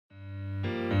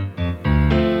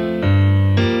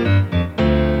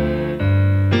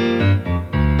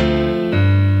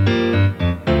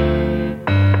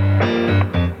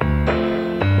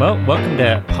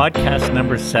to podcast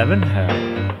number 7.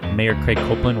 Mayor Craig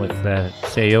Copeland with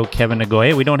CAO Kevin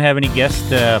Nagoya. We don't have any guests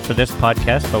for this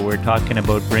podcast, but we're talking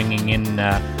about bringing in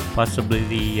possibly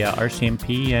the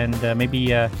RCMP and maybe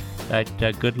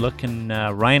that good-looking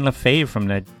Ryan Lefebvre from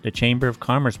the Chamber of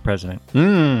Commerce president.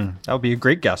 That would be a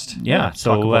great guest. Yeah.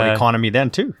 So talk about economy then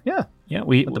too. Yeah.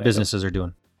 What the businesses are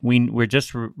doing. We're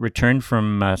just returned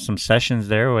from some sessions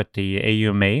there with the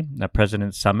AUMA, the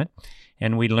President's Summit,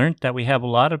 and we learned that we have a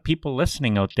lot of people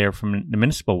listening out there from the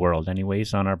municipal world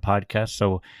anyways on our podcast.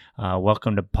 So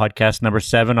welcome to podcast number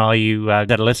 7, all you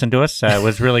that listen to us. It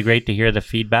was really great to hear the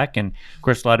feedback, and of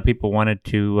course a lot of people wanted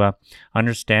to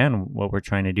understand what we're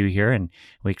trying to do here, and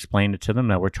we explained it to them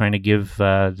that we're trying to give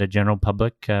the general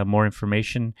public more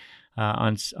information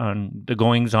on the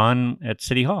goings on at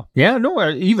City Hall. Yeah, no,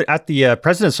 even at the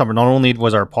President's Summit, not only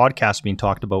was our podcast being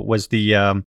talked about, was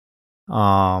the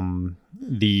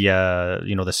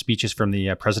speeches from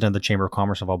the president of the Chamber of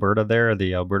Commerce of Alberta there,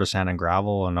 the Alberta Sand and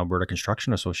Gravel and Alberta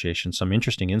Construction Association. Some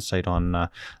interesting insight on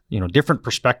different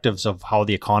perspectives of how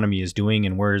the economy is doing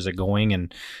and where is it going,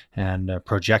 and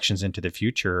projections into the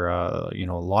future.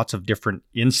 Lots of different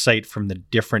insight from the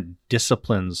different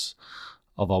disciplines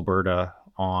of Alberta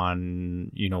on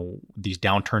these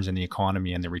downturns in the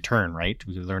economy and the return. Right,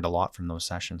 we learned a lot from those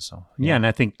sessions. So yeah, and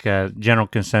I think general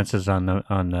consensus on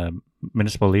the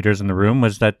municipal leaders in the room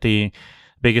was that the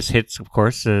biggest hits, of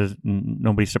course,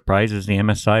 nobody's surprised, is the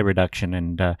MSI reduction,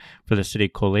 and for the city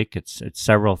of Cold Lake, it's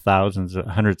several thousands,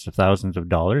 hundreds of thousands of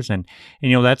dollars, and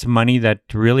that's money that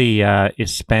really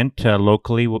is spent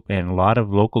locally, and a lot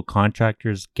of local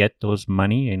contractors get those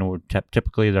money.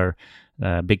 Typically they're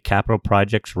big capital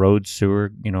projects, roads,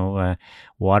 sewer,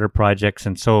 water projects.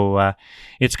 And so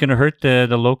it's going to hurt the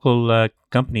local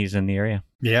companies in the area.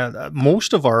 Yeah,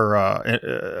 most of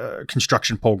our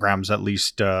construction programs, at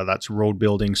least that's road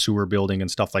building, sewer building and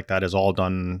stuff like that, is all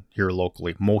done here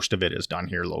locally. Most of it is done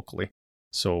here locally.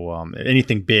 So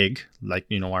anything big, like,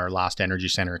 our last energy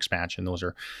center expansion, those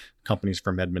are companies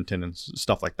from Edmonton and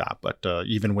stuff like that. But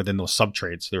even within those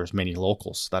sub-trades, there's many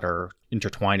locals that are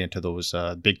intertwined into those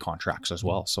big contracts as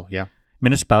well. So, yeah.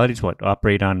 Municipalities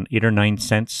operate on 8 or 9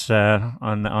 cents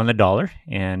on the dollar,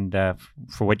 and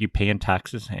for what you pay in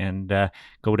taxes, and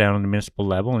go down on the municipal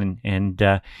level, and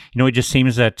it just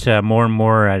seems that more and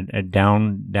more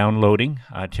downloading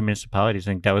to municipalities.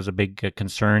 I think that was a big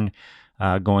concern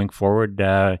going forward.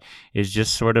 Is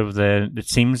just sort of it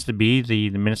seems to be the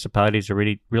municipalities are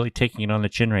really taking it on the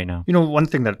chin right now. One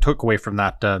thing that I took away from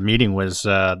that meeting was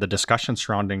the discussion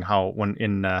surrounding how when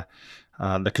in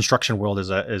the construction world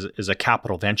is a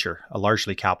capital venture, a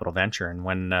largely capital venture, and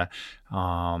when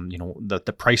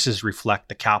the prices reflect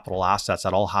the capital assets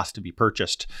that all has to be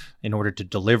purchased in order to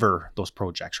deliver those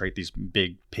projects, right? These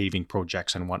big paving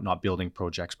projects and whatnot, building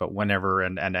projects, but whenever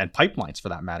and pipelines for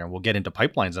that matter. We'll get into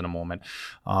pipelines in a moment.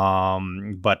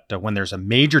 But when there's a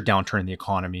major downturn in the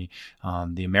economy,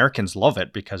 the Americans love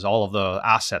it because all of the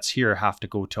assets here have to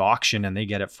go to auction, and they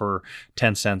get it for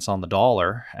 10 cents on the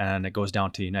dollar, and it goes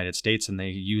down to the United States, and they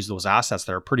use those assets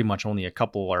that are pretty much only a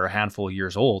couple or a handful of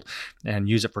years old and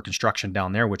use it for construction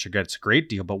down there, which it's a great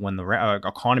deal. But when the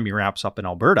economy ramps up in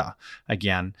Alberta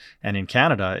again and in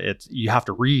Canada, you have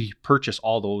to repurchase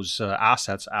all those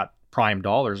assets at prime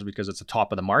dollars because it's the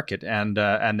top of the market, and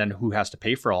then who has to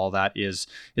pay for all that is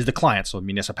the client. So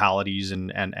municipalities and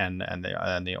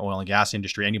the oil and gas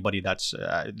industry, anybody that's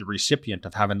the recipient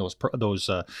of having those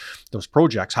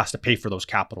projects has to pay for those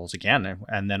capitals again,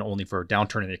 and then only for a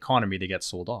downturn in the economy they get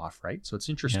sold off, right? So it's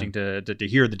interesting to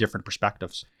hear the different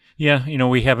perspectives. Yeah,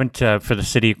 we haven't, for the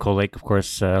city of Cold Lake, of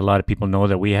course, a lot of people know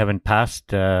that we haven't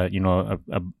passed,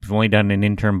 we've only done an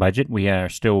interim budget. We are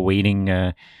still waiting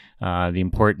the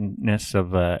importantness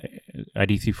of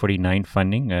ID 349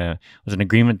 funding. Was an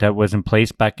agreement that was in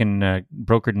place back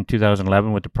brokered in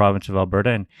 2011 with the province of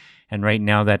Alberta, and right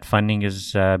now that funding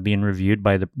is being reviewed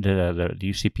by the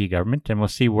UCP government, and we'll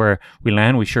see where we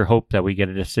land. We sure hope that we get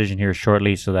a decision here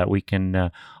shortly so that we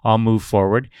can all move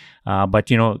forward.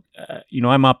 But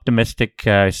I'm optimistic.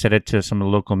 I said it to some of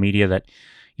the local media that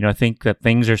I think that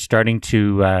things are starting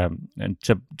to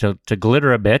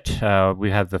glitter a bit.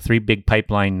 We have the 3 big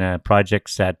pipeline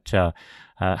projects that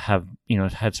have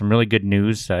had some really good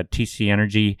news. TC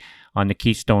Energy on the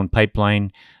Keystone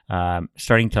Pipeline,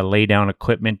 starting to lay down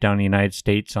equipment down in the United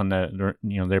States on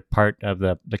they're part of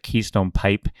the Keystone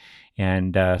Pipe,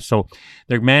 And so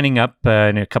they're manning up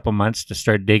in a couple months to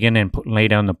start digging and lay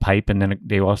down the pipe. And then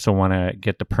they also want to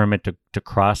get the permit to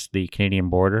cross the Canadian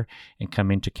border and come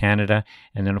into Canada.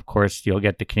 And then, of course, you'll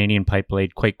get the Canadian pipe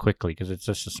laid quite quickly because it's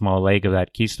just a small leg of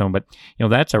that keystone. But,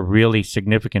 that's a really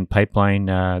significant pipeline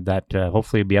that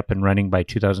hopefully will be up and running by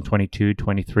 2022,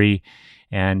 23.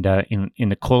 And in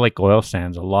the Cold Lake oil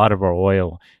sands, a lot of our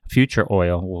oil, future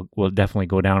oil, will definitely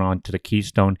go down onto the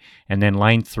Keystone. And then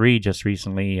Line 3 just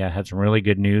recently had some really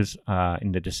good news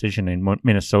in the decision in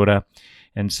Minnesota.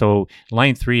 And so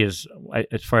Line 3 is,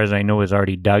 as far as I know, is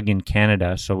already dug in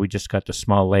Canada. So we just got the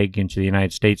small leg into the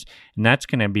United States. And that's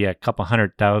going to be a couple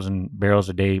 100,000 barrels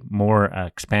a day more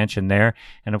expansion there.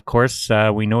 And of course,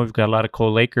 we know we've got a lot of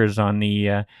Cold Lakers on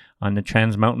the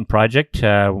Trans Mountain project.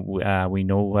 We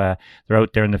know they're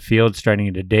out there in the field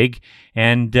starting to dig.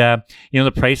 And,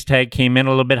 the price tag came in a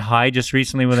little bit high just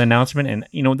recently with an announcement.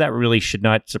 And, that really should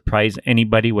not surprise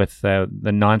anybody with the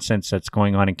nonsense that's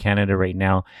going on in Canada right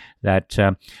now, that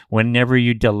whenever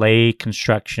you delay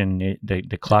construction,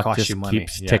 the clock just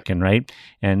keeps ticking, right?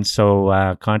 And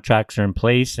so contracts are in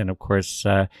place. And, of course,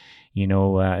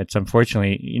 it's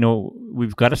unfortunately,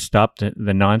 we've got to stop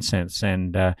the nonsense.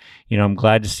 And, I'm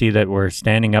glad to see that we're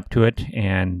standing up to it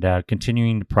and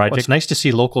continuing the project. Well, it's nice to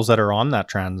see locals that are on that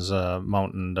Trans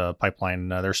Mountain pipeline.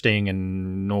 They're staying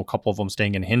in, a couple of them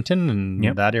staying in Hinton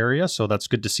and that area. So that's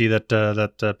good to see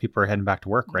that people are heading back to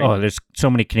work, right? Oh, there's so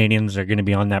many Canadians are going to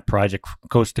be on that project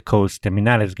coast to coast. I mean,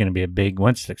 that is going to be a big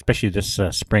one, especially this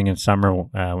spring and summer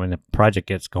when the project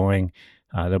gets going.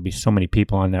 There'll be so many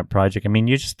people on that project. I mean,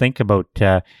 you just think about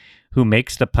who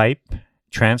makes the pipe,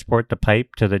 transport the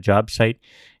pipe to the job site,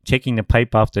 taking the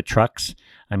pipe off the trucks.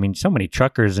 I mean, so many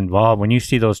truckers involved. When you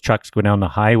see those trucks go down the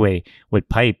highway with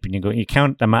pipe, and you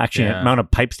count the amount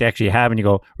of pipes they actually have, and you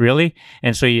go, really?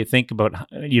 And so you think about,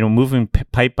 moving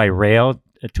pipe by rail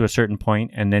to a certain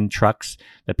point, and then trucks,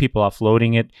 the people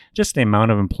offloading it, just the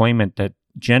amount of employment that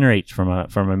generates from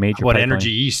a major What pipeline.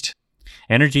 Energy East?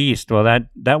 Energy East. Well,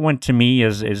 that one to me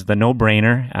is the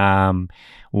no-brainer.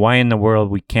 Why in the world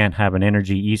we can't have an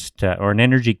Energy East or an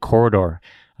energy corridor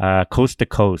coast to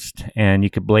coast, and you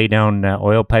could lay down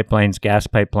oil pipelines, gas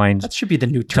pipelines. That should be the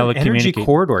new term, energy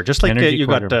corridor. Just like you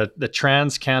got the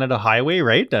Trans-Canada Highway,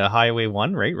 right? Highway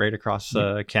 1, right across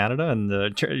Canada, and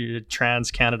the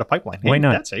Trans-Canada Pipeline. Why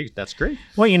not? That's great.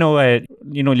 Well, you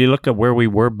look at where we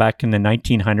were back in the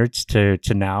 1900s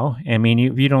to now. I mean,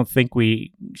 you don't think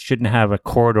we shouldn't have a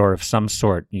corridor of some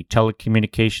sort?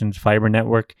 Telecommunications, fiber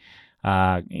network.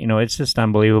 It's just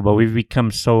unbelievable. We've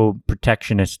become so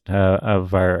protectionist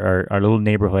of our little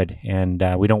neighborhood, and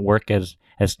we don't work as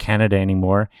Canada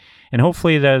anymore. And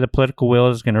hopefully the political will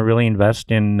is going to really invest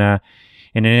in an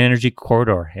energy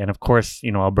corridor. And of course,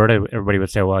 Alberta, everybody would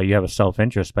say, well, you have a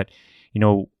self-interest, but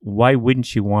why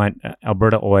wouldn't you want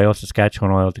Alberta oil,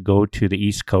 Saskatchewan oil to go to the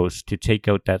East Coast to take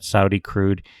out that Saudi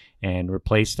crude and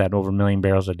replace that over 1 million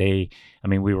barrels a day? I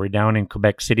mean, we were down in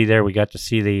Quebec City there. We got to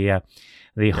see the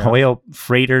oil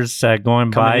freighters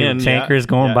going by, tankers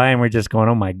going by, and we're just going,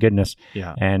 oh my goodness.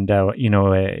 Yeah. And,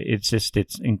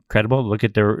 it's incredible. Look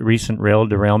at the recent rail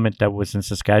derailment that was in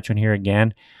Saskatchewan here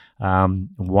again.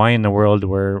 Why in the world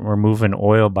we're moving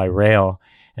oil by rail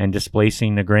and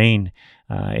displacing the grain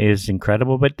is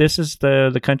incredible. But this is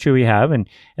the country we have. And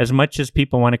as much as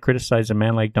people want to criticize a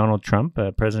man like Donald Trump,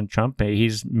 President Trump,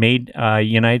 he's made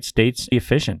United States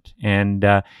efficient. And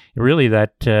really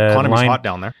that economy's hot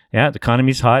down there. Yeah, the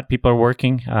economy's hot. People are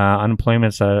working.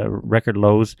 Unemployment's record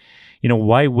lows.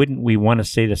 Why wouldn't we want to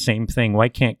say the same thing? Why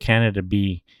can't Canada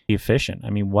be efficient?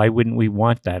 I mean, why wouldn't we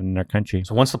want that in our country?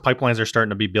 So once the pipelines are starting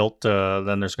to be built,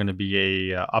 then there's going to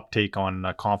be a uptake on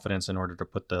confidence in order to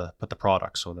put the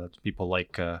product, so that people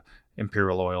like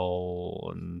Imperial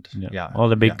Oil and all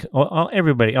the big,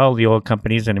 everybody, all the oil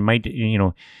companies, and it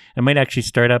might actually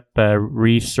start up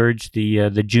resurge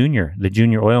the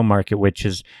junior oil market, which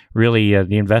is really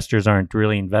the investors aren't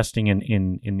really investing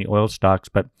in the oil stocks,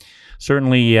 but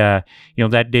certainly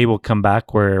that day will come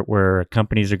back where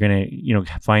companies are going to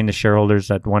find the shareholders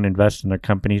that want to invest in their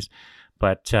companies.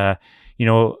 But in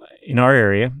our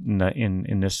area,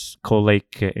 in this Cold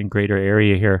Lake and greater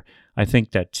area here, I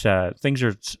think that things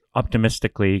are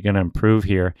optimistically going to improve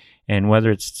here. And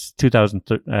whether it's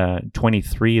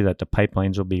 2023 that the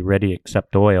pipelines will be ready to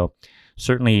accept oil,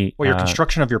 certainly. Well, your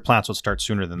construction of your plants will start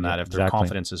sooner than that if their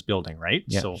confidence is building, right?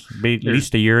 Yeah. So be at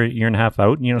least a year and a half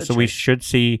out. So we should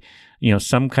see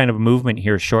some kind of movement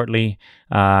here shortly.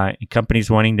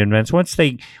 Companies wanting to invest once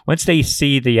they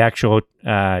see the actual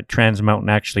Trans Mountain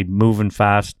actually moving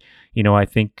fast. I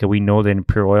think we know that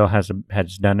Imperial Oil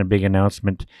has done a big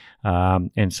announcement,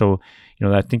 and so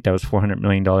I think that was $400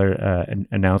 million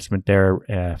announcement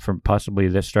there from possibly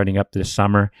this starting up this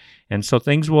summer. And so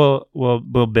things will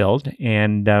build,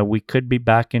 and we could be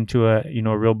back into a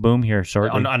real boom here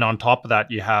shortly. And on top of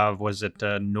that, you have, was it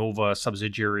Nova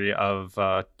subsidiary of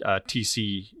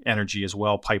TC Energy as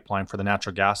well, pipeline for the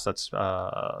natural gas. That's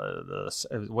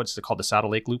what's it called, the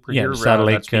Saddle Lake Loop here? Yeah, Saddle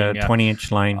Lake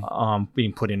 20-inch line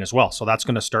being put in as well. So that's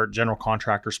going to start. General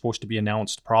contractor supposed to be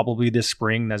announced probably this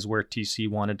spring. That's where TC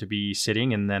wanted to be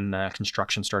sitting, and then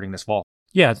construction starting this fall.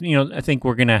 Yeah, I think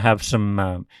we're going to have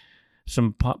some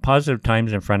positive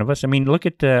times in front of us. I mean, look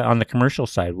at on the commercial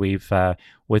side. We've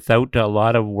without a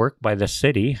lot of work by the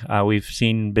city, we've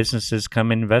seen businesses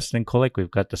come invest in Cold Lake.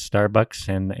 We've got the Starbucks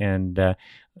and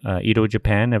Ito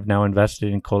Japan have now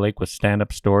invested in Cold Lake with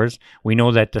stand-up stores. We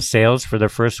know that the sales for the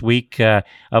first week of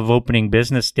opening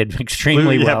business did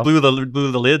extremely well. Blew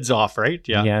the lids off, right?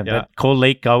 Yeah. That Cold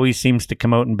Lake always seems to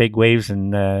come out in big waves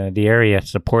in the area,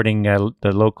 supporting the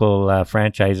local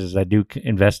franchises that do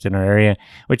invest in our area,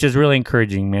 which is really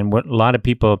encouraging, man. What a lot of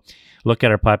people look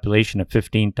at our population of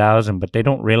 15,000, but they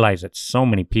don't realize that so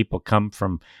many people come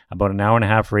from about an hour and a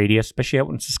half radius, especially out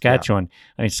in Saskatchewan.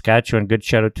 I mean, Saskatchewan, good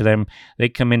shout out to them. They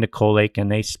come into Cold Lake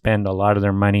and they spend a lot of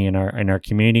their money in our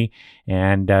community.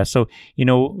 And so,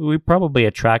 we probably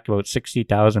attract about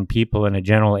 60,000 people in a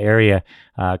general area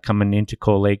coming into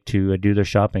Cold Lake to do their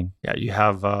shopping. Yeah, you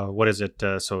have, what is it?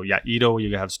 Ito,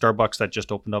 you have Starbucks that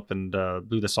just opened up and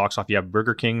blew the socks off. You have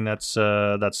Burger King that's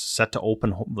set to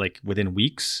open like within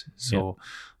weeks. So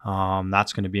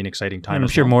that's going to be an exciting time. I'm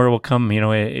sure more will come.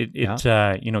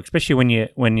 Especially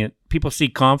when people see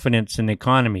confidence in the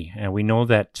economy, and we know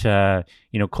that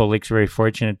Cold Lake's very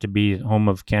fortunate to be home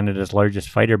of Canada's largest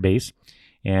fighter base,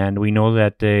 and we know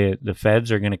that the feds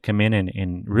are going to come in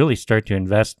and really start to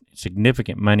invest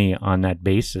significant money on that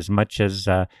base, as much as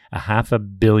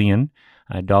 $500 million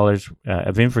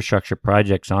of infrastructure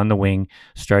projects on the wing,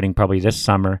 starting probably this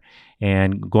summer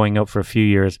and going out for a few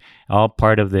years, all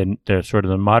part of the sort of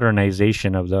the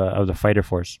modernization of the fighter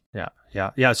force. Yeah.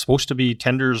 It's supposed to be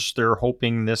tenders. They're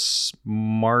hoping this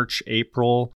March,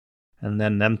 April, and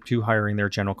then them too hiring their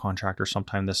general contractor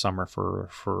sometime this summer for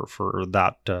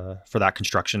that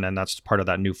construction, and that's part of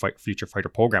that new future fighter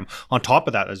program. On top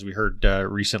of that, as we heard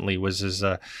recently,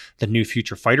 the new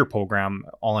future fighter program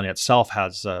all in itself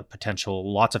has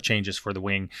potential lots of changes for the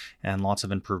wing and lots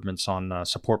of improvements on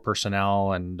support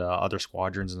personnel and other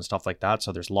squadrons and stuff like that.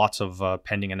 So there's lots of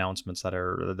pending announcements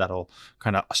that'll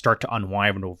kind of start to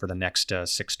unwind over the next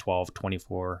 6, 12,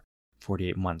 24.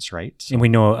 48 months, right? So. And we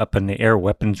know up in the air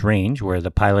weapons range where the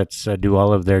pilots do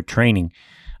all of their training,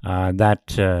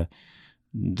 that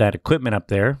equipment up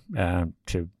there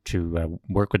to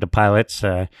work with the pilots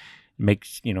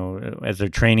makes, as they're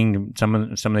training, some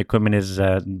of the equipment is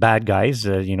bad guys,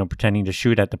 pretending to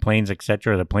shoot at the planes,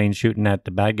 etc. The planes shooting at the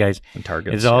bad guys. And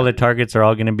targets. The targets are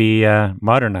all going to be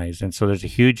modernized, and so there's a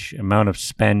huge amount of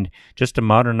spend just to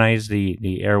modernize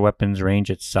the air weapons range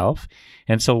itself.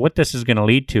 And so what this is going to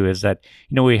lead to is that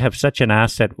we have such an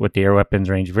asset with the air weapons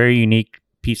range, very unique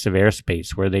piece of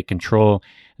airspace where they control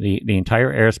the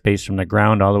entire airspace from the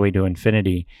ground all the way to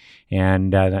infinity,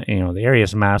 and the area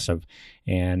is massive,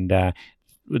 and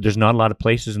there's not a lot of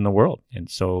places in the world. And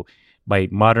so by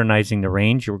modernizing the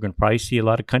range, we're going to probably see a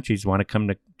lot of countries want to come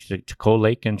to Cold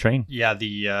Lake and train. Yeah,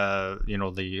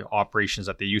 the operations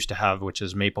that they used to have, which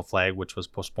is Maple Flag, which was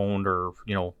postponed, or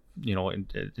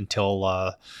until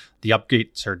the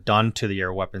updates are done to the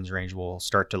air weapons range, we'll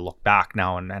start to look back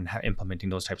now and implementing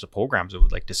those types of programs. We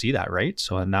would like to see that, right?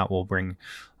 So, and that will bring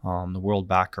the world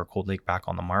back, or Cold Lake back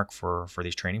on the mark for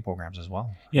these training programs as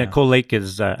well. Yeah, Cold Lake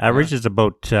is averages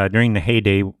about, during the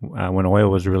heyday when oil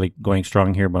was really going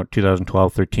strong here, about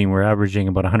 2012-13, we're averaging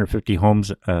about 150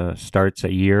 homes starts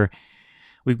a year.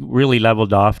 We've really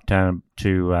leveled off to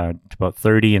about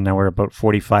 30, and now we're about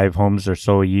 45 homes or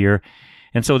so a year.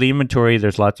 And so the inventory,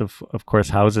 there's lots of course,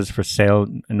 houses for sale,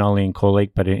 not only in Cold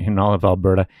Lake, but in all of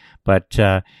Alberta. But,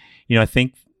 I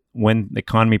think when the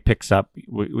economy picks up,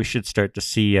 we should start to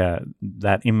see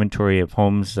that inventory of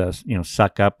homes,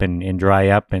 suck up and dry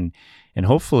up. And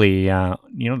hopefully,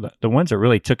 the ones that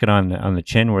really took it on the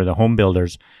chin were the home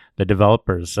builders, the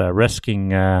developers, risking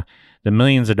the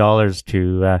millions of dollars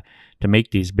to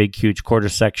make these big, huge quarter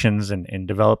sections and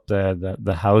develop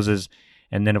the houses.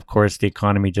 And then, of course, the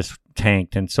economy just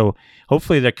tanked. And so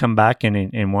hopefully they come back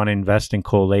and want to invest in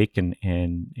Cold Lake and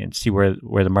see where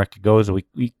the market goes.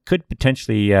 We could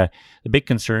potentially, the big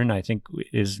concern, I think,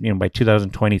 is, by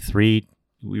 2023,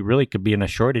 we really could be in a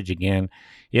shortage again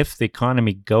if the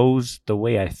economy goes the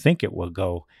way I think it will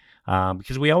go,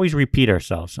 because we always repeat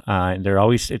ourselves.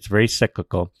 It's very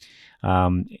cyclical.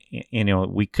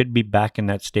 We could be back in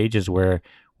that stages where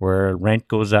rent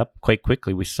goes up quite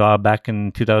quickly. We saw back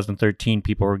in 2013,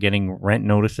 people were getting rent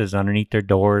notices underneath their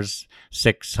doors,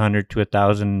 $600 to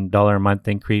 $1,000 a month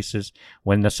increases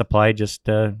when the supply just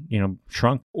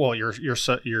shrunk. Well,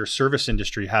 your service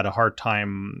industry had a hard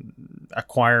time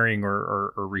acquiring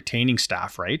or retaining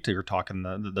staff, right? You're talking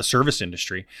the service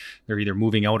industry. They're either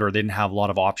moving out or they didn't have a lot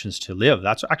of options to live.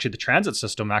 That's actually the transit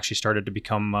system actually started to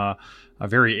become a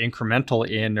very incremental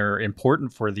or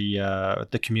important for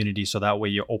the community. So that way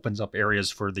it opens up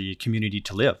areas for the community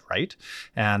to live, right?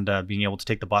 And being able to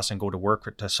take the bus and go to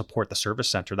work to support the service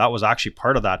center. That was actually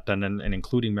part of that, and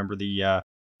including, remember,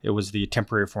 it was the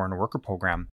temporary foreign worker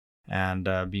program. And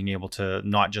being able to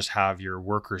not just have your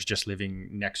workers just living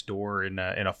next door in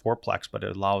a fourplex, but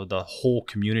it allowed the whole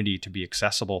community to be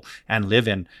accessible and live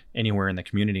in anywhere in the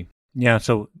community. Yeah,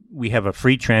 so we have a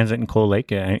free transit in Cold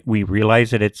Lake. We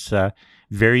realize that it's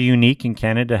very unique in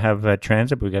Canada to have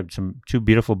transit. We've got two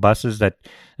beautiful buses that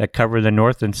cover the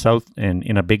north and south and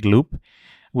in a big loop.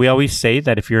 We always say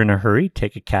that if you're in a hurry,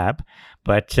 take a cab,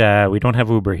 but we don't have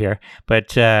Uber here.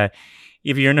 But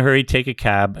if you're in a hurry, take a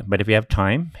cab. But if you have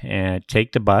time,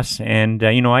 take the bus. And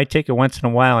I take it once in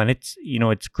a while, and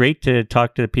it's great to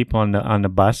talk to the people on the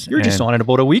bus. You're just on it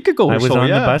about a week ago. I was on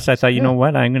the bus. I thought, you know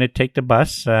what, I'm going to take the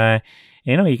bus. You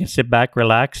can sit back,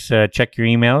 relax, check your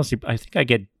emails. I think I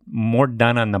get more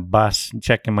done on the bus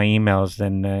checking my emails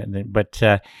but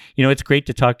it's great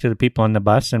to talk to the people on the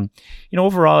bus. And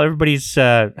overall everybody's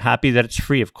happy that it's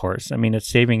free. Of course, I mean, it's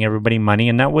saving everybody money,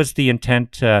 and that was the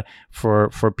intent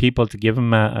for people to give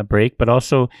them a break. But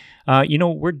also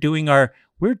we're doing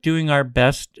our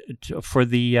best for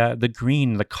the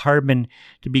green, the carbon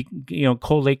to be,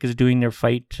 Cold Lake is doing their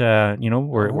fight.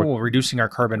 We're reducing our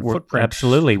carbon footprint.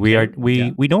 Absolutely.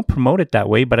 We don't promote it that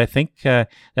way, but I think that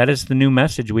is the new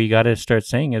message we got to start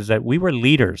saying, is that we were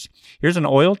leaders. Here's an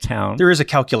oil town. There is a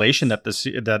calculation that's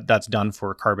done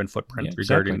for carbon footprint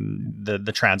regarding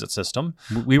the transit system.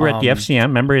 We were at the FCM,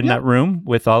 remember, in that room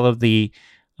with all of the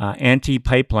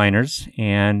anti-pipeliners,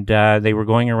 and they were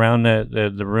going around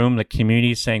the room, the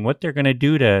community, saying what they're going to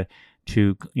do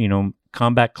to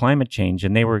combat climate change,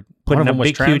 and they were putting up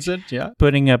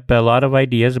putting up a lot of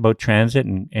ideas about transit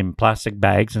and plastic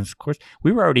bags. And of course,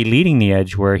 we were already leading the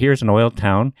edge. Where here's an oil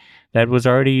town that was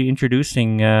already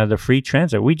introducing the free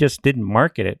transit. We just didn't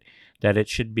market it that it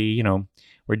should be.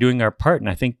 We're doing our part, and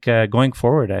I think going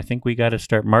forward, I think we got to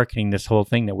start marketing this whole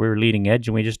thing that we're leading edge,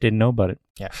 and we just didn't know about it.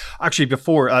 Yeah, actually,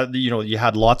 before you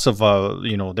had lots of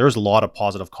there was a lot of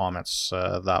positive comments.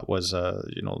 That was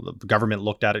the government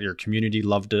looked at it, your community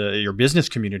loved it, your business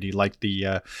community liked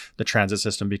the transit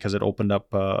system because it opened up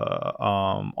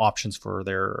options for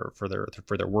their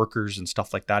workers and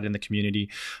stuff like that in the community.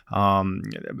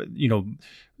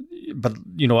 But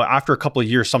after a couple of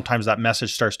years, sometimes that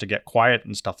message starts to get quiet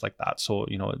and stuff like that. So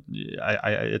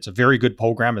it's a very good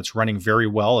program. It's running very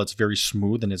well. It's very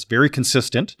smooth, and it's very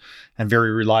consistent and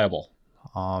very reliable.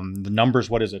 The numbers,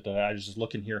 what is it? I was just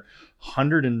looking here,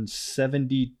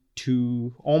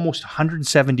 almost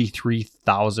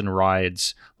 173,000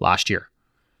 rides last year.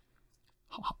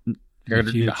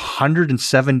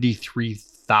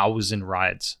 173,000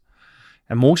 rides.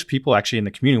 And most people actually in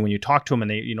the community, when you talk to them,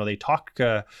 and they talk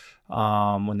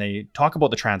when they talk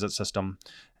about the transit system,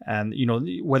 and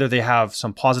whether they have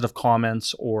some positive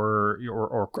comments or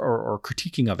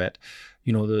critiquing of it,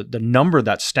 the number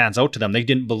that stands out to them, they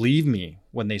didn't believe me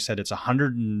when they said it's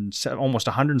almost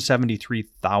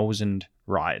 173,000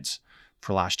 rides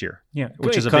for last year. Yeah,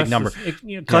 which is a big number.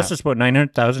 It cost us about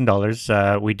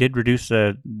 $900,000. We did reduce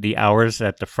the hours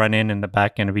at the front end and the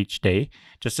back end of each day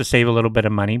just to save a little bit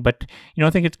of money. But I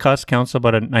think it cost council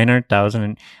about $900,000,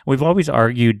 and we've always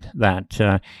argued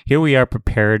that here we are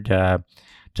prepared to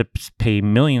pay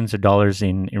millions of dollars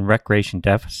in recreation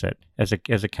deficit as a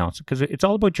council, because it's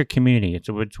all about your community. It's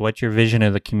what your vision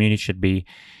of the community should be,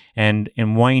 and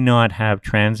why not have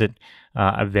transit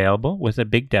available with a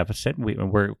big deficit?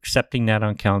 We're accepting that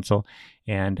on council,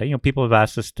 and people have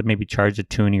asked us to maybe charge a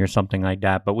toonie or something like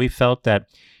that, but we felt that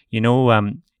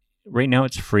right now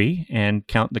it's free, and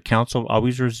the council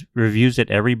always reviews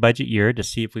it every budget year to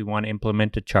see if we want to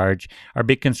implement a charge. Our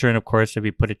big concern, of course, if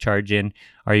we put a charge in,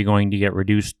 are you going to get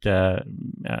reduced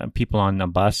people on the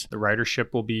bus? The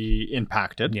ridership will be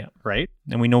impacted, right?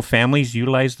 And we know families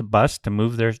utilize the bus to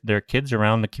move their kids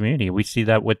around the community. We see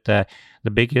that with the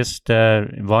biggest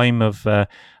volume of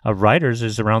riders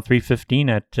is around 315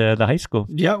 at the high school.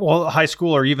 Yeah, well, high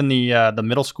school or even the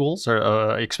middle schools,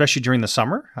 especially during the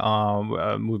summer,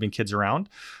 moving kids around.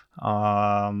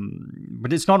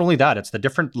 But it's not only that; it's the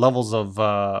different levels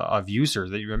of user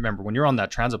that you remember when you're on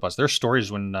that transit bus. There's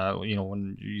stories when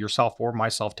when yourself or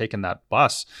myself taking that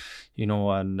bus,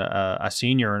 and a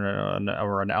senior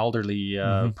or an elderly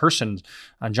person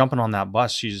and jumping on that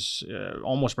bus, she's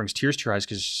almost brings tears to your eyes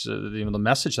because the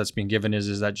message that's being given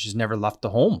is that she's never left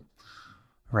the home.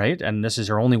 Right. And this is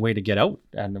her only way to get out,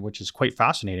 and which is quite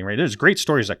fascinating. Right. There's great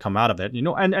stories that come out of it,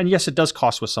 and yes, it does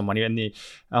cost with some money. And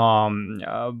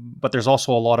but there's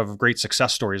also a lot of great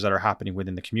success stories that are happening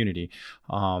within the community.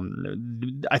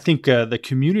 I think the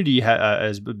community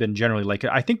has been generally like,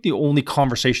 I think the only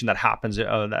conversation that happens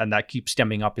and that keeps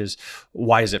stemming up is,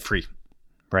 why is it free?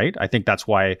 Right. I think that's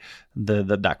why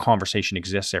that conversation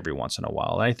exists every once in a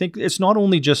while. And I think it's not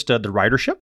only just the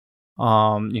ridership.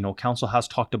 Council has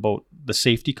talked about the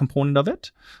safety component of it.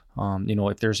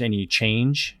 If there's any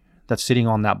change that's sitting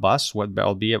on that bus,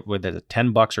 albeit whether it's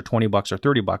 $10 or $20 or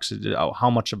 $30,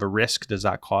 how much of a risk does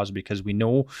that cause? Because we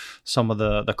know some of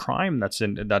the crime that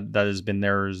has been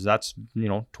there is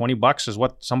 $20 is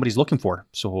what somebody's looking for.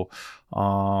 So,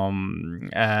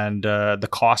 the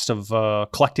cost of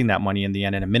collecting that money in the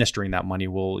end and administering that money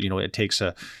it takes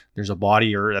there's a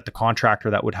body or at the contractor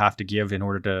that would have to give in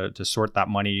order to sort that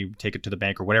money, take it to the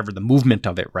bank or whatever, the movement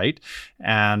of it, right?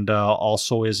 And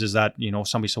also is that,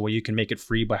 somebody said, well, you can make it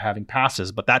free by having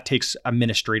passes, but that takes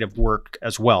administrative work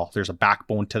as well. There's a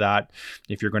backbone to that.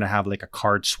 If you're going to have like a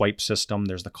card swipe system,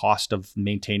 there's the cost of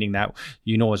maintaining that.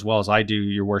 As well as I do,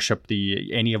 your worship,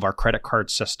 any of our credit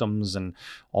card systems and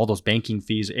all those banking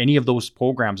fees, any of those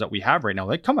programs that we have right now,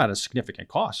 they come at a significant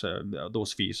cost,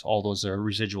 those fees, all those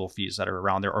residual fees that are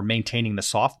around there, or maintaining the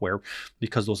software,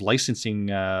 because those licensing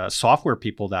software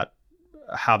people that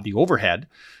have the overhead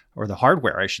or the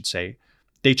hardware, I should say,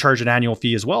 they charge an annual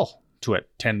fee as well to it,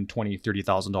 $10,000, $20,000,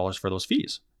 $30,000 for those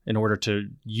fees in order to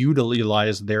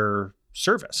utilize their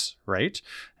service, right?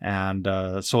 And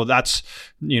so that's,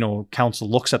 council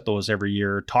looks at those every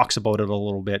year, talks about it a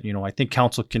little bit. I think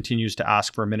council continues to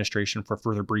ask for administration for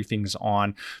further briefings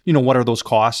on, what are those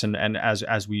costs, and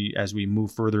as we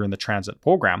move further in the transit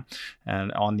program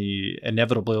and on the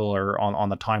inevitable or on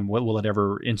the time, will it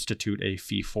ever institute a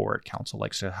fee for it? Council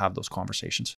likes to have those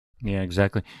conversations. Yeah,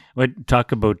 exactly. We'll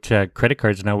talk about credit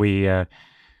cards now.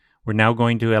 We're now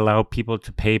going to allow people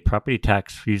to pay property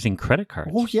tax using credit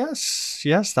cards. Oh, yes.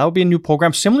 That would be a new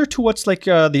program similar to what's like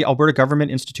the Alberta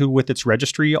Government Institute with its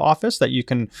registry office that you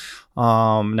can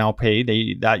now pay.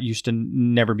 That used to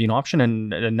never be an option.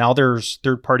 And now there's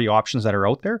third-party options that are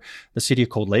out there. The city of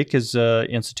Cold Lake is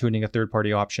instituting a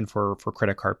third-party option for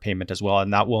credit card payment as well.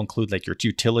 And that will include like your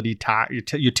utility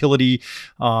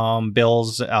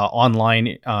bills,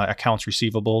 online accounts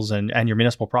receivables, and your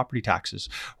municipal property taxes.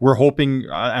 We're hoping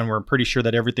and we're pretty sure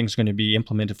that everything's going to be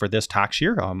implemented for this tax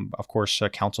year. Of course,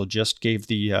 council just gave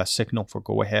the signal for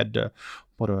go ahead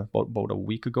about a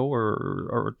week ago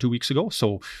or 2 weeks ago.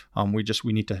 So we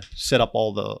need to set up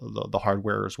all the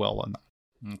hardware as well on that.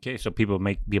 Okay, so people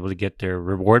might be able to get their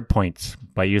reward points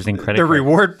by using credit cards. The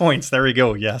reward points, there we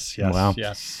go. Yes. Wow.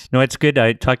 Yes. No, it's good.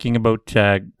 Talking about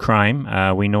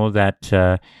crime, we know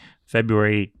that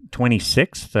February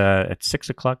 26th at 6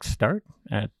 o'clock start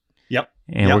at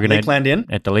And we're going Lakeland Inn.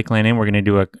 At the Lakeland Inn, we're going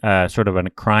to do a sort of a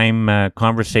crime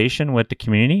conversation with the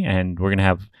community, and we're going to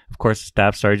have, of course, the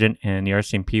staff sergeant and the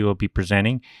RCMP will be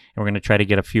presenting, and we're going to try to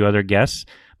get a few other guests.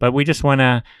 But we just want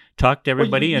to talk to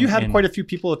everybody. Well, you had quite a few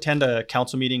people attend a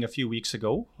council meeting a few weeks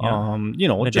ago. Yeah.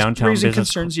 The just downtown raising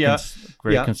concerns.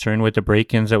 Very concerned with the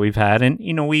break-ins that we've had, and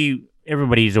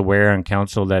everybody's aware on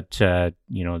council that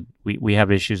we have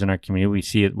issues in our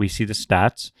community. We see the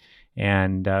stats.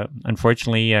 And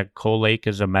unfortunately, Cold Lake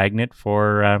is a magnet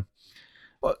for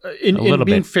in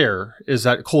being fair, is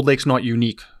that Cold Lake's not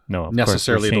unique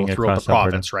necessarily throughout the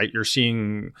province, right? You're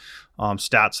seeing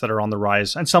stats that are on the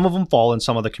rise, and some of them fall in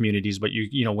some of the communities. But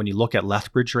when you look at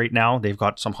Lethbridge right now, they've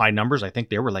got some high numbers. I think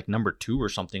they were like number 2 or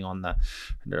something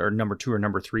or number 2 or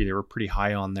number 3. They were pretty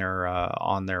high on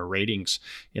their ratings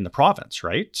in the province,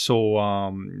 right?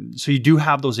 So you do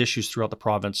have those issues throughout the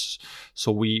province.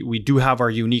 So we do have our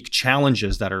unique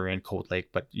challenges that are in Cold Lake,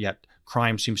 but yet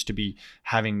crime seems to be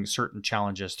having certain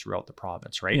challenges throughout the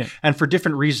province, right? Yeah. And for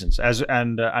different reasons.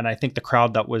 And I think the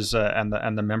crowd that was and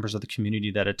the members of the community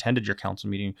that attended your council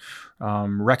meeting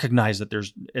recognize that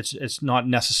it's not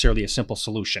necessarily a simple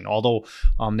solution. Although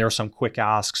there are some quick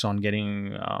asks on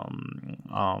getting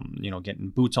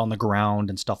getting boots on the ground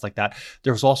and stuff like that.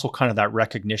 There's also kind of that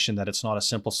recognition that it's not a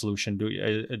simple solution.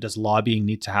 Does lobbying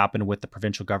need to happen with the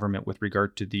provincial government with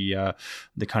regard to the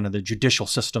kind of the judicial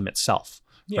system itself?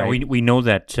 Yeah, right? we know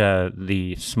that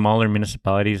the smaller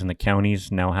municipalities and the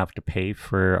counties now have to pay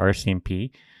for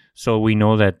RCMP. So we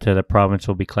know that the province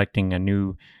will be collecting a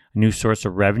new source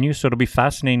of revenue. So it'll be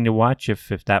fascinating to watch if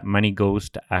that money goes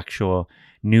to actual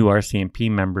new RCMP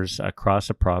members across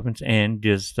the province, and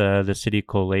is the City of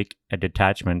Cold Lake a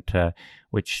detachment,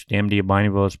 which the MD of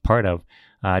Bonnyville is part of.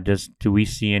 Do we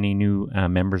see any new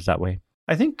members that way?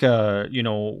 I think,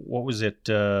 what was it?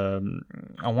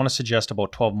 I want to suggest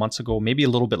about 12 months ago, maybe a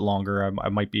little bit longer. I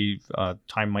might be,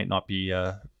 time might not be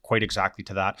quite exactly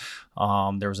to that.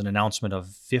 There was an announcement of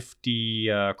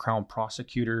 50 Crown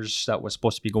prosecutors that was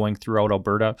supposed to be going throughout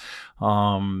Alberta.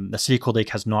 The City of Cold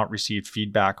Lake has not received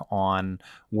feedback on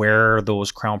where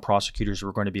those Crown prosecutors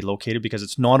were going to be located, because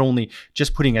it's not only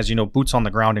just putting, as you know, boots on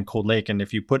the ground in Cold Lake. And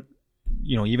if you put,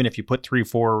 even if you put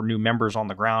 3-4 new members on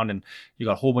the ground and you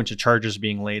got a whole bunch of charges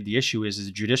being laid, the issue is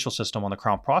the judicial system on the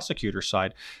Crown prosecutor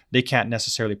side, they can't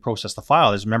necessarily process the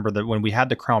file. As remember that when we had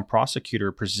the Crown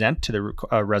prosecutor present to the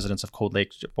residents of Cold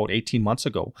Lake about 18 months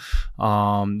ago,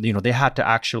 they had to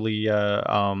actually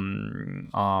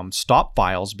stop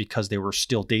files because they were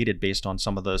still dated based on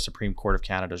some of the Supreme Court of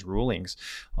Canada's rulings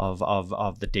of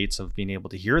the dates of being able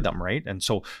to hear them, right? And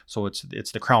so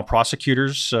it's the Crown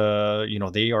prosecutors.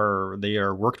 They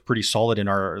are worked pretty solid in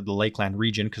the Lakeland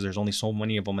region, because there's only so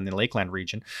many of them in the Lakeland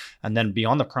region. And then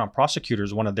beyond the Crown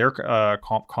prosecutors, one of their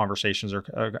conversations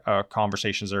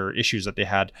or issues that they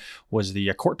had was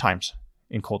the court times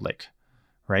in Cold Lake,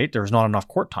 right? There was not enough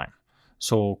court time.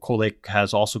 So Cold Lake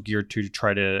has also geared to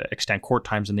try to extend court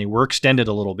times, and they were extended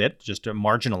a little bit, just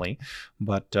marginally.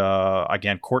 But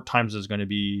again, court times is going to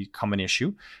become an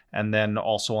issue. And then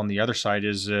also on the other side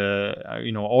is,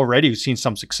 already we've seen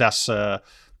some success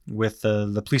with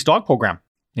the police dog program.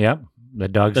 Yeah, the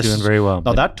dog's doing very well.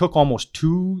 Now that took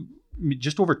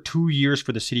just over 2 years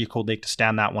for the City of Cold Lake to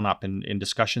stand that one up in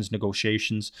discussions,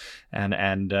 negotiations,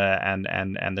 and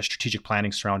the strategic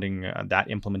planning surrounding that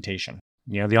implementation.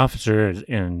 Yeah, the officers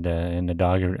and the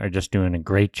dog are just doing a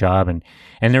great job, and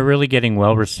they're really getting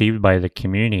well received by the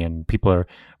community, and people are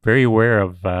very aware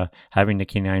of having the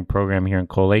canine program here in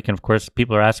Cold Lake. And of course,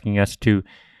 people are asking us to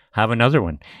have another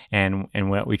one. And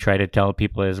what we try to tell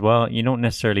people is, well, you don't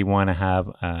necessarily want to have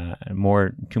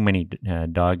too many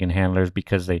dog and handlers,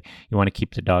 because you want to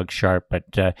keep the dog sharp.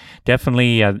 But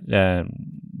definitely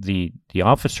the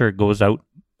officer goes out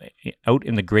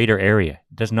in the greater area,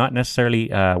 does not necessarily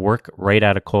work right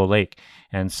out of Cold Lake.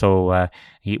 And so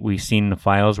we've seen the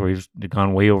files where he's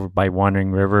gone way over by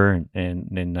Wandering River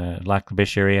and in the Lac La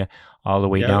Biche area, all the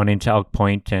way down into Elk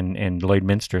Point and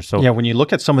Lloydminster. So when you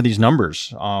look at some of these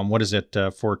numbers, what is it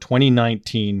for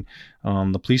 2019?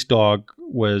 The police dog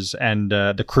and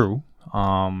the crew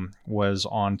was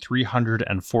on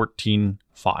 314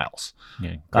 files.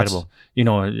 Yeah, incredible.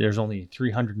 There's only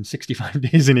 365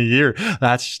 days in a year.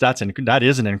 That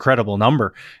is an incredible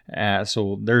number.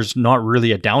 So there's not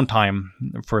really a downtime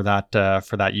for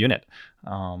that unit.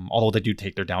 Although they do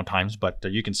take their downtimes, but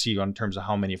you can see in terms of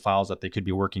how many files that they could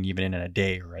be working even in a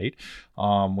day, right?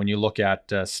 When you look at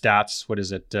stats,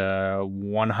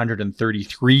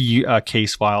 133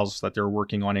 case files that they're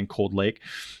working on in Cold Lake.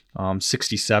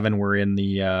 67 were in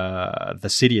the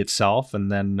city itself,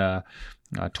 and then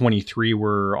 23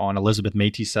 were on Elizabeth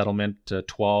Métis settlement,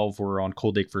 12 were on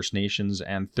Cold Lake First Nations,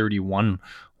 and 31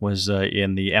 was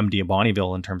in the MD of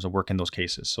Bonnyville in terms of working those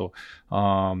cases. So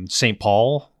St.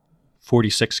 Paul,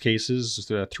 46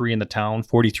 cases, 3 in the town,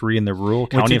 43 in the rural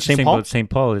county of St. Paul. What's interesting about St.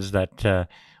 Paul is that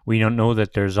we don't know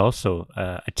that there's also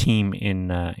a team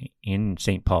in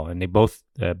St. Paul, and they both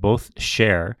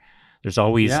share. There's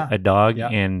always a dog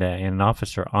and an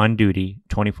officer on duty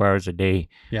 24 hours a day.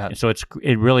 Yeah. So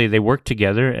they work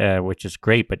together, which is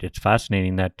great, but it's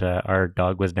fascinating that our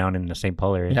dog was down in the St.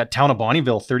 Paul area. Yeah, town of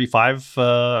Bonnyville, 35,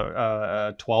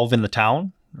 12 in the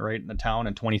town, right in the town,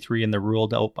 and 23 in the rural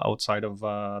outside of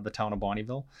the town of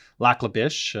Bonnyville. Lac La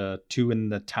Biche, 2 in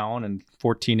the town and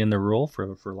 14 in the rural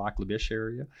for Lac La Biche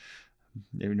area.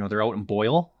 They're out in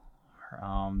Boyle.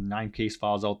 9 case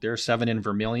files out there, 7 in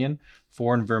Vermilion,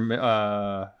 4 in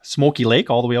Smoky Lake,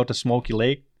 all the way out to Smoky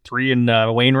Lake, 3 in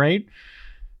Wainwright,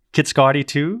 Kit Scotty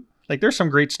 2. Like, there's some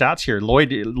great stats here.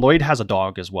 Lloyd has a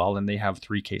dog as well, and they have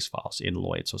 3 case files in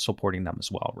Lloyd, so supporting them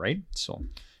as well, right? So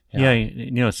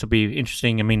it'll be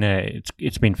interesting. I mean,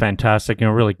 it's been fantastic.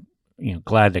 Really,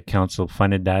 glad that council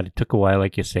funded that. It took a while,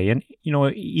 like you say, and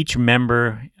each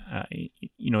member.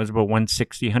 It's about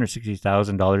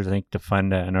 $160,000, I think, to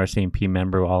fund an RCMP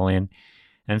member all in.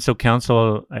 And so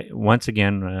council, once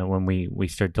again, when we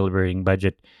start deliberating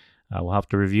budget, we'll have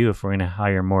to review if we're going to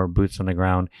hire more boots on the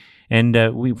ground. And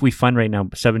we fund right now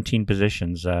 17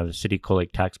 positions, the City of Cold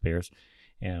Lake taxpayers.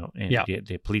 and Yeah.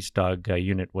 the police dog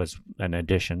unit was an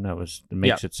addition. That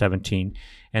makes it 17.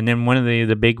 And then one of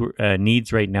the big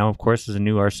needs right now, of course, is a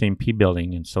new RCMP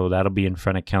building, and so that'll be in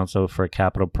front of council for a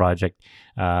capital project.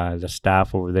 The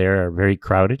staff over there are very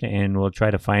crowded, and we'll try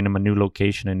to find them a new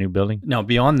location, a new building. Now,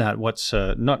 beyond that, what's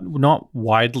not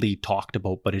widely talked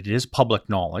about, but it is public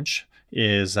knowledge,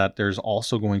 is that there's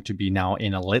also going to be now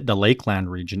in the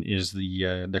Lakeland region is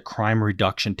the crime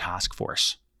reduction task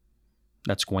force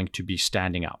that's going to be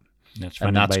standing up. That's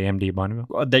funded by MD Bonneville?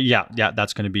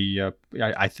 That's going to be,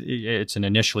 it's an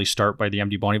initially start by the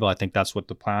MD Bonneville. I think that's what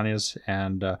the plan is.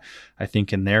 And I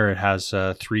think in there it has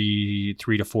 3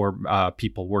 to 4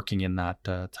 people working in that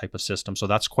type of system. So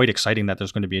that's quite exciting that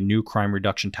there's going to be a new crime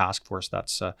reduction task force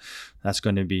that's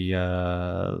going to be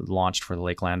launched for the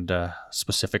Lakeland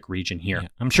specific region here. Yeah.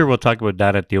 I'm sure we'll talk about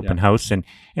that at the open house. And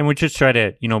we'll just try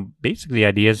to, basically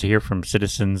ideas to hear from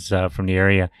citizens from the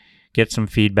area, get some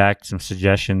feedback, some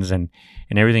suggestions, and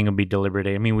everything will be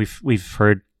deliberated. I mean, we've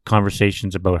heard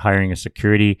conversations about hiring a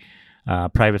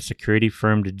private security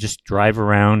firm to just drive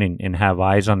around and have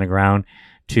eyes on the ground,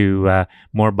 to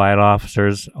more bylaw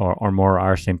officers or more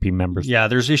RCMP members. Yeah,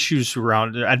 there's issues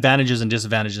around advantages and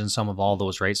disadvantages in some of all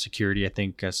those, right? Security, I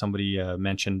think somebody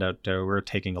mentioned that we're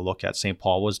taking a look at. St.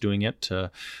 Paul was doing it,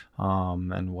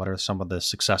 and what are some of the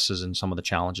successes and some of the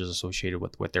challenges associated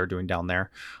with what they're doing down there.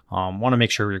 Want to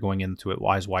make sure you're going into it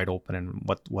eyes wide open and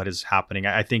what is happening.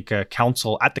 I think at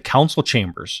the council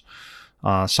chambers,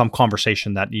 some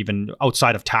conversation that even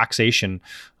outside of taxation,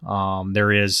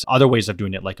 there is other ways of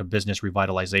doing it, like a business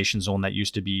revitalization zone that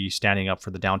used to be standing up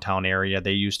for the downtown area.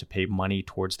 They used to pay money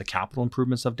towards the capital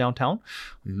improvements of downtown.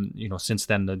 Since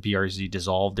then the BRZ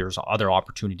dissolved, there's other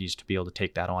opportunities to be able to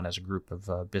take that on as a group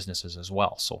of businesses as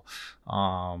well. So,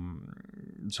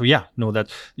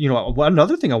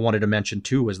 another thing I wanted to mention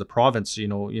too is the province.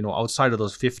 Outside of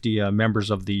those 50 members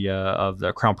of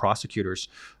the Crown prosecutors.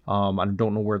 I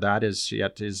don't know where that is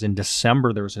yet. Is in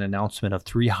December there was an announcement of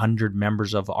 300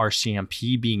 members of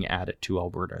RCMP being added to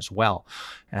Alberta as well,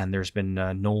 and there's been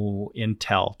no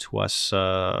intel to us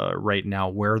right now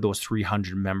where those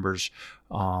 300 members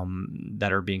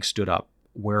that are being stood up,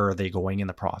 where are they going in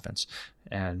the province?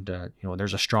 And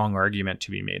there's a strong argument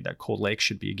to be made that Cold Lake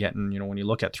should be getting, when you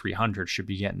look at 300, should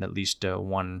be getting at least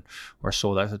 1 or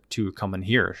so, that's 2 coming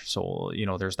here. So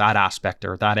there's that aspect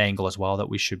or that angle as well that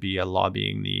we should be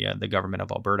lobbying the government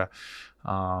of Alberta.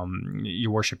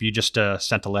 Your Worship, you just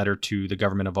sent a letter to the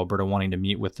government of Alberta wanting to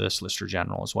meet with the Solicitor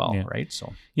General as well, right?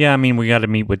 So I mean, we got to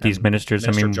meet with these ministers.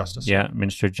 Minister of Justice.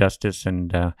 Minister of Justice,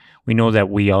 and we know that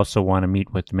we also want to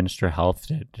meet with the Minister of Health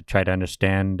to try to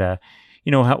understand,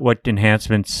 what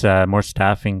enhancements, more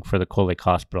staffing for the Cold Lake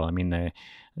Hospital. I mean,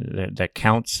 the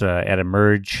counts at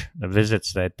Emerge, the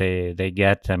visits that they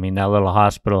get. I mean, that little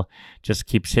hospital just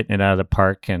keeps hitting it out of the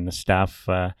park, and the staff.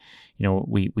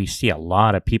 We see a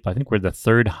lot of people. I think we're the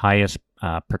 3rd highest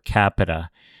per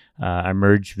capita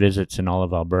Emerge visits in all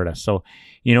of Alberta. So,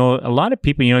 a lot of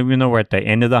people, even though we're at the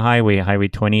end of the highway, Highway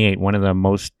 28, one of the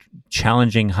most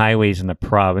challenging highways in the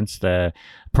province that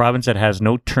has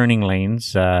no turning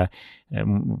lanes,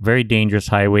 very dangerous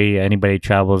highway. Anybody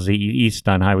travels east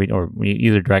on highway or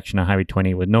either direction on Highway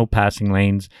 28 with no passing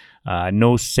lanes,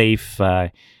 no safe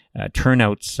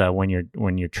turnouts when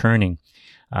you're turning.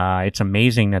 It's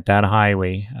amazing that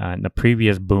highway in the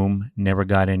previous boom never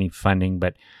got any funding,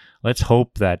 but let's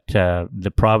hope that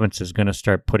the province is going to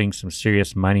start putting some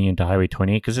serious money into Highway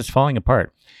 28 because it's falling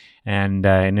apart. And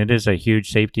it is a huge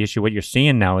safety issue. What you're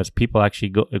seeing now is people actually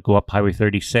go up Highway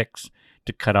 36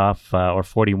 to cut off, or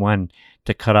 41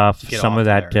 to cut off some of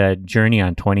that journey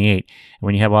on 28. And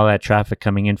when you have all that traffic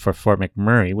coming in for Fort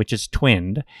McMurray, which is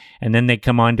twinned, and then they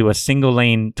come onto a single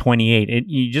lane 28,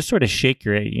 you just sort of shake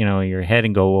your head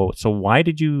and go, well, so why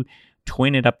did you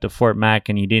twin it up to Fort Mac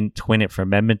and you didn't twin it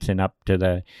from Edmonton up to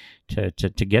the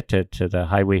to get to the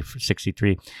Highway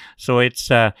 63. So it's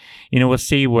we'll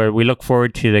see where we look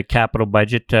forward to the capital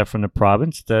budget from the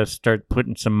province to start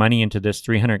putting some money into this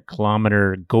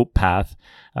 300-kilometer goat path,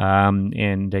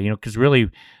 because really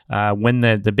when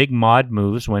the big mod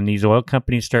moves, when these oil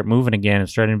companies start moving again and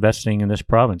start investing in this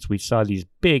province, we saw these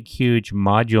big, huge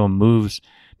module moves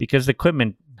because the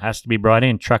equipment has to be brought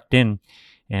in, trucked in.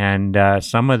 And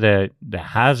some of the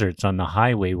hazards on the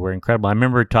highway were incredible. I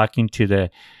remember talking to the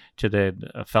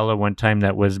fellow one time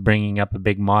that was bringing up a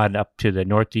big mod up to the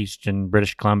northeastern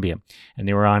British Columbia, and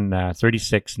they were on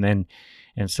 36, and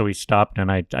so he stopped and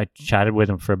I chatted with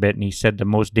him for a bit, and he said the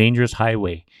most dangerous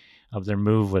highway of their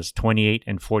move was 28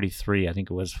 and 43. I think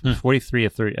it was 43 or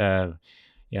 30.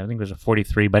 I think it was a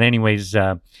 43. But anyways,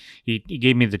 he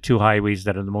gave me the two highways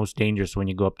that are the most dangerous when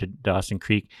you go up to Dawson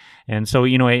Creek. And so,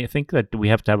 I think that we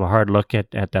have to have a hard look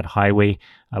at that highway.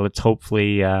 Let's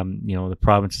hopefully, the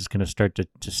province is going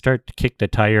to start to kick the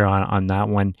tire on that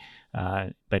one.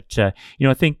 But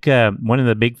I think one of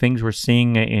the big things we're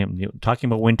seeing, talking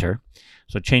about winter,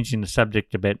 so changing the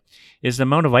subject a bit, is the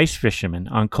amount of ice fishermen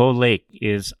on Cold Lake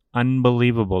is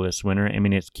unbelievable this winter. I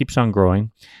mean, it keeps on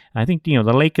growing. I think, the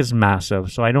lake is massive,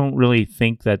 so I don't really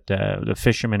think that the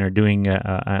fishermen are doing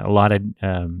a lot of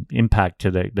impact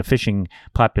to the fishing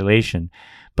population.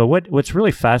 But what's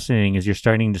really fascinating is you're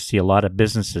starting to see a lot of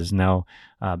businesses now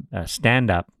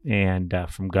stand up, and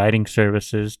from guiding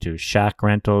services to shack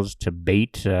rentals to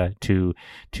bait to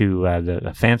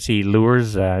the fancy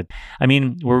lures. I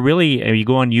mean, we're really, you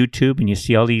go on YouTube and you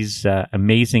see all these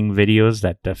amazing videos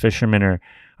that the fishermen are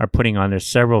putting on. There's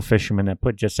several fishermen that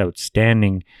put just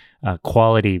outstanding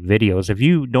quality videos. If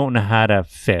you don't know how to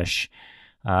fish,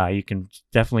 you can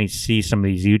definitely see some of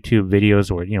these YouTube videos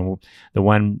where, the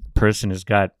one person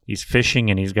he's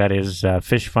fishing and he's got his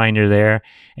fish finder there,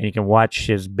 and you can watch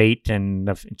his bait and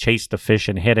chase the fish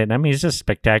and hit it. I mean, it's just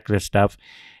spectacular stuff.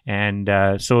 And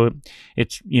so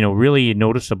it's, really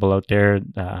noticeable out there,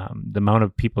 the amount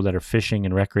of people that are fishing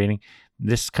and recreating.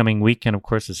 This coming weekend, of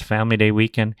course, is Family Day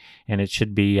weekend, and it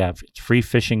should be it's free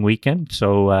fishing weekend.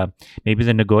 So maybe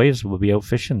the Nagoyas will be out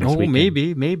fishing this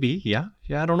weekend. Maybe. Yeah.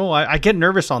 I don't know. I get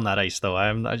nervous on that ice, though.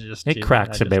 It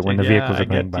cracks a bit when the vehicles are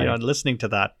going by. Listening to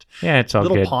that. Yeah, it's all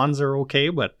little good. Ponds are okay,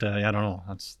 but I don't know.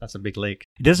 That's a big lake.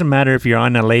 It doesn't matter if you're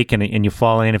on a lake and you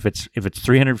fall in. If it's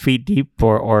 300 feet deep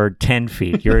or 10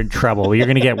 feet, you're in trouble. You're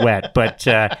going to get wet. But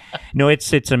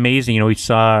it's amazing. We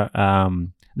saw.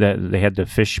 They had the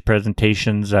fish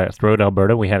presentations throughout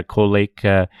Alberta. We had a Cold Lake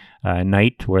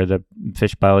night where the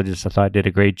fish biologists, I thought, did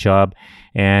a great job,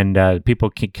 and people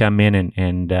can come in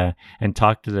and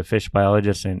talk to the fish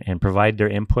biologists and provide their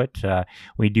input.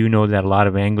 We do know that a lot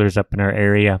of anglers up in our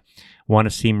area want to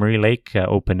see Murray Lake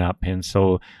open up, and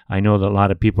so I know that a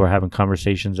lot of people are having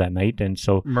conversations that night. And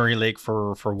so Murray Lake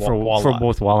for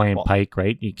both walleye and pike,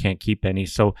 right? You can't keep any.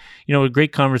 So a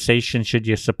great conversation. Should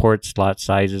you support slot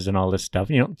sizes and all this stuff?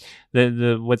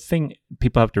 What thing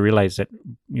people have to realize that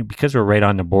because we're right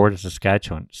on the border of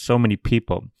Saskatchewan, so many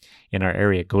people in our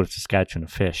area go to Saskatchewan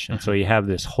to fish, and so you have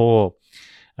this whole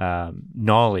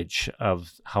knowledge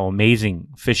of how amazing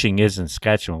fishing is in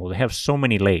Saskatchewan. Well, they have so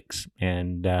many lakes,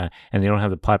 and they don't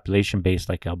have the population base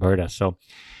like Alberta. So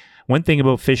one thing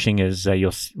about fishing is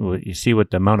you see what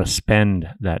the amount of spend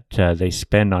that they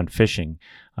spend on fishing.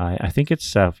 I think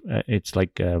it's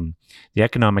like the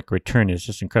economic return is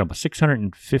just incredible. $650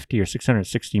 or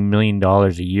 $660 million a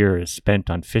year is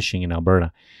spent on fishing in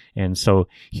Alberta, and so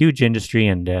huge industry.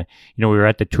 And we were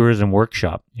at the tourism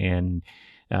workshop, and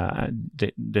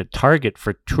the target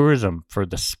for tourism for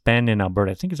the spend in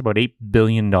Alberta, I think it's about $8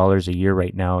 billion a year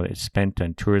right now is spent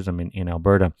on tourism in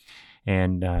Alberta.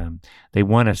 And they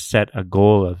want to set a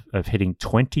goal of hitting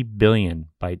 $20 billion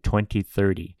by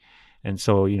 2030. And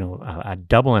so, a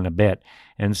double and a bit.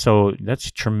 And so that's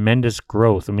tremendous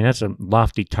growth. I mean, that's a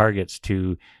lofty targets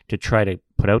to try to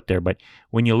put out there. But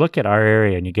when you look at our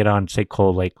area and you get on, say,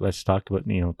 Cold Lake, let's talk about,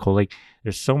 Cold Lake,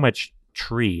 there's so much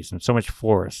trees and so much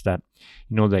forest that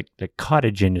the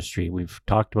cottage industry, we've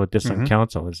talked about this on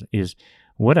council, is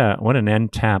what an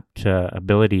untapped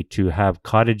ability to have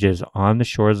cottages on the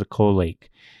shores of Cold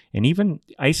Lake, and even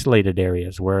isolated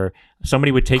areas where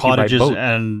somebody would take cottages you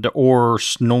by boat or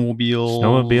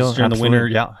snowmobiles during the winter.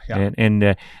 Yeah. And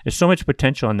there's so much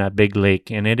potential on that big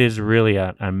lake, and it is really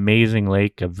an amazing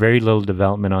lake. A very little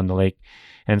development on the lake.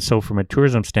 And so from a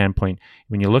tourism standpoint,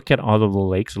 when you look at all of the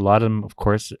lakes, a lot of them, of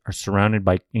course, are surrounded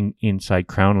by inside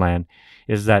Crown land,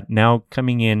 is that now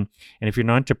coming in, and if you're an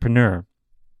entrepreneur,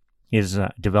 is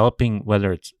developing,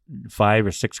 whether it's 5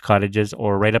 or 6 cottages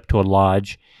or right up to a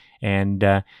lodge, and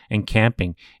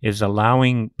camping, is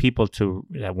allowing people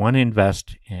that want to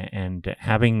invest and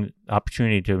having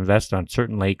opportunity to invest on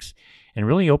certain lakes and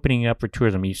really opening up for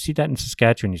tourism. You see that in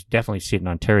Saskatchewan. You definitely see it in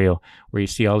Ontario, where you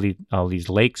see all these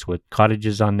lakes with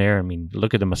cottages on there. I mean,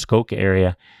 look at the Muskoka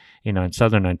area, in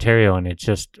southern Ontario, and it's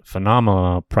just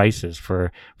phenomenal prices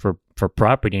for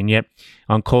property. And yet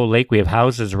on Cold Lake, we have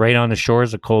houses right on the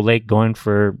shores of Cold Lake going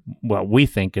for what we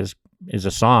think is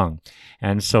a song.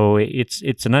 And so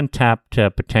it's an untapped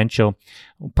potential.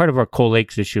 Part of our Cold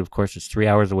Lakes issue, of course, is 3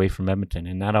 hours away from Edmonton.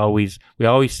 And we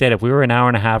always said if we were an hour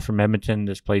and a half from Edmonton,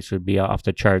 this place would be off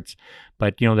the charts.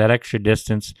 But, that extra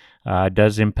distance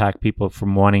does impact people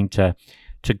from wanting to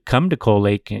to come to Cold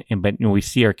Lake, but we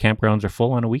see our campgrounds are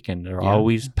full on a weekend. They're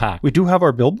always packed. We do have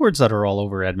our billboards that are all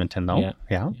over Edmonton, though.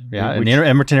 Yeah. And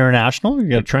Edmonton International.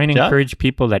 We're trying to encourage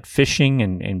people that fishing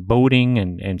and boating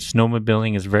and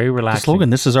snowmobiling is very relaxing. The slogan,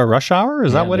 this is our rush hour?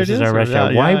 Is that what it is? This is our rush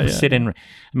hour. Why sit in... I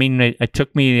mean, it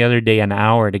took me the other day an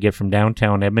hour to get from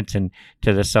downtown Edmonton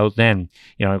to the south end.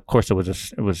 Of course, it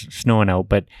was snowing out,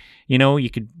 but...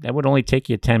 that would only take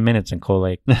you 10 minutes in Cold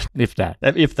Lake, if that.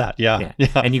 Yeah.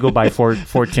 And you go by four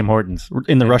Tim Hortons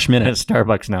in the rush minute. At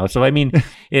Starbucks now. So, I mean,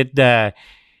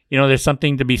 there's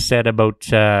something to be said about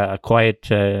a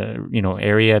quiet,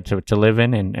 area to live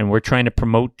in. And we're trying to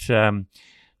promote not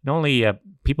only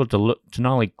people to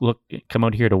come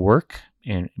out here to work,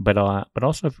 but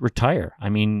also retire. I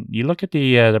mean, you look at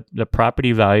the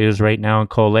property values right now in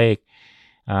Cold Lake.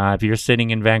 If you're sitting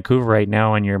in Vancouver right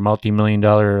now on your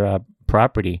multi-million-dollar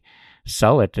property,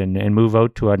 sell it and move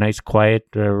out to a nice, quiet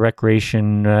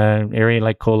recreation area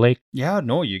like Cold Lake. Yeah,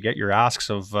 no, you get your asks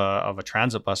of a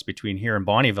transit bus between here and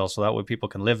Bonnyville, so that way people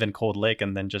can live in Cold Lake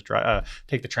and then just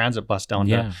take the transit bus down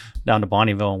to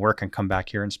Bonnyville and work and come back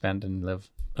here and spend and live.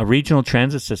 A regional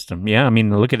transit system. Yeah, I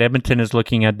mean, look at Edmonton is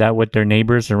looking at that with their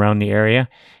neighbors around the area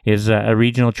is a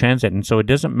regional transit. And so it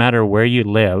doesn't matter where you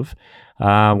live.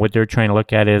 What they're trying to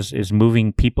look at is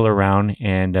moving people around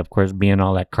and, of course, being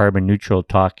all that carbon neutral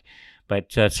talk.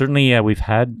 But certainly we've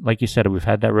had, like you said, we've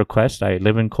had that request. I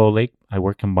live in Cold Lake. I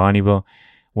work in Bonnyville.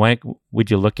 Why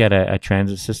would you look at a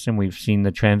transit system? We've seen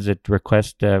the transit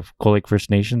request. Cold Lake First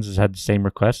Nations has had the same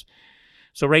request.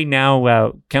 So right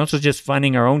now, council's just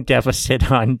funding our own deficit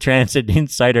on transit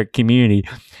inside our community.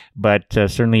 But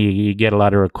certainly you get a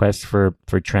lot of requests for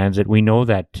transit. We know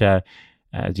that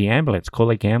the ambulance, Cold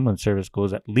Lake Ambulance Service,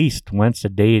 goes at least once a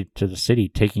day to the city,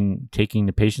 taking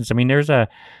the patients. I mean, there's a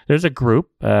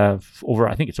group I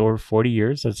think it's over 40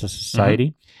 years as a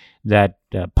society that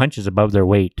punches above their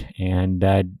weight and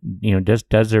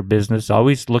does their business,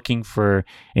 always looking for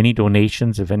any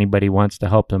donations if anybody wants to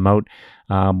help them out.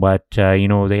 But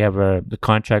they have the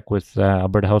contract with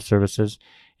Alberta Health Services,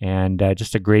 and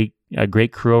just a great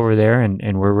crew over there,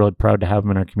 and we're really proud to have them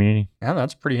in our community. Yeah,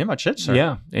 that's pretty much it, sir.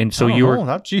 Yeah, and so you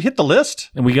hit the list,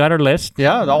 and we got our list.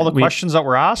 Yeah, all the questions that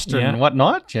were asked and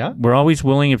whatnot. Yeah, we're always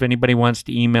willing if anybody wants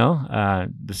to email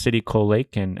the City of Cold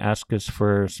Lake and ask us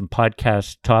for some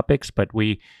podcast topics, but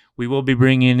we will be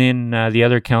bringing in the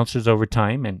other councillors over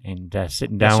time and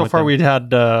sitting down. So with far, them. we'd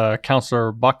had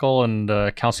Councillor Buckle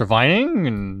and Councillor Vining,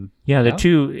 and the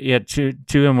two,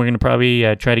 and we're going to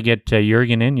probably try to get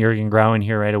Jürgen Grau in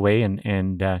here right away,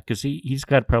 and because he's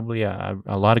got probably a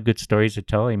lot of good stories to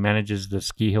tell. He manages the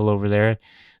ski hill over there,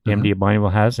 the MD of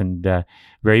Bonnyville has, and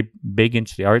very big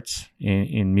into the arts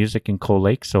in music in Cold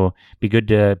Lake. So be good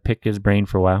to pick his brain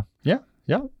for a while. Yeah.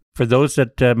 For those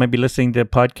that might be listening to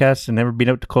podcasts and never been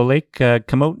out to Cold Lake,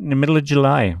 come out in the middle of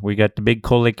July. We got the big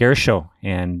Cold Lake Air Show,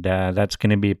 and that's going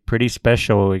to be pretty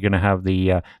special. We're going to have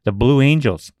the Blue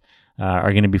Angels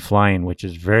are going to be flying, which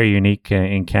is very unique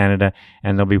in Canada,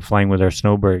 and they'll be flying with our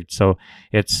snowbirds. So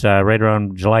it's right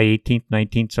around July 18th,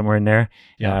 19th, somewhere in there.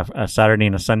 A Saturday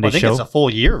and a Sunday show. I think it's a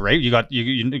full year, right? You got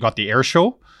the air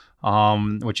show,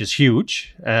 which is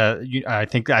huge. I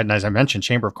think, as I mentioned,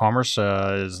 Chamber of Commerce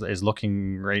is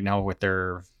looking right now with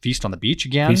their Feast on the Beach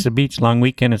again. Feast of the Beach, long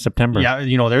weekend in September. Yeah,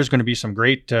 there's going to be some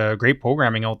great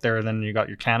programming out there. Then you got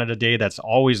your Canada Day, that's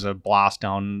always a blast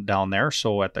down there.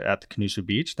 So at the Canusu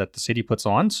Beach that the city puts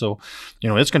on. So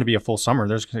it's going to be a full summer.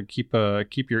 There's going to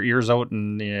keep your ears out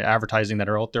and the advertising that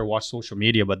are out there. Watch social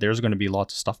media, but there's going to be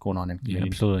lots of stuff going on in the community.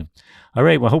 Yeah, absolutely. All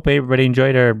right. Well, I hope everybody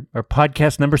enjoyed our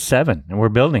podcast number 7, and we're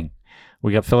building.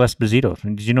 We got Phil Esposito.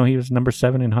 Did you know he was number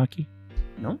 7 in hockey?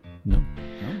 No.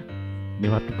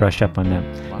 You'll have to brush up on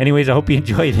that. Wow. Anyways, I hope you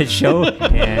enjoyed this show,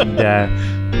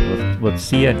 and we'll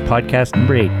see you at podcast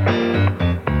number 8.